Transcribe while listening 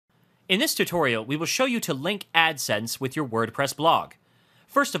In this tutorial, we will show you to link AdSense with your WordPress blog.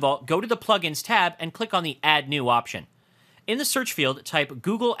 First of all, go to the Plugins tab and click on the Add New option. In the search field, type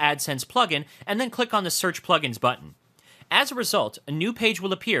Google Adsense Plugin and then click on the Search Plugins button. As a result, a new page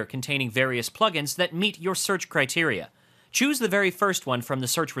will appear containing various plugins that meet your search criteria. Choose the very first one from the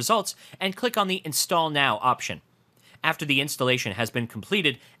search results and click on the Install Now option. After the installation has been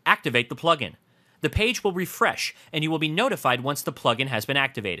completed, activate the plugin. The page will refresh, and you will be notified once the plugin has been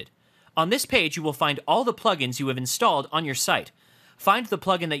activated. On this page, you will find all the plugins you have installed on your site. Find the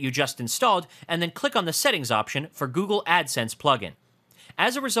plugin that you just installed, and then click on the Settings option for Google AdSense Plugin.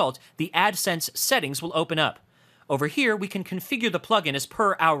 As a result, the AdSense settings will open up. Over here, we can configure the plugin as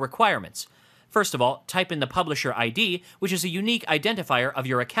per our requirements. First of all, type in the Publisher ID, which is a unique identifier of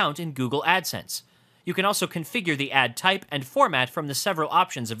your account in Google AdSense. You can also configure the ad type and format from the several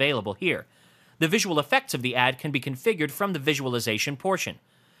options available here. The visual effects of the ad can be configured from the visualization portion.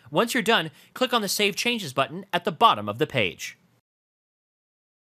 Once you're done, click on the Save Changes button at the bottom of the page.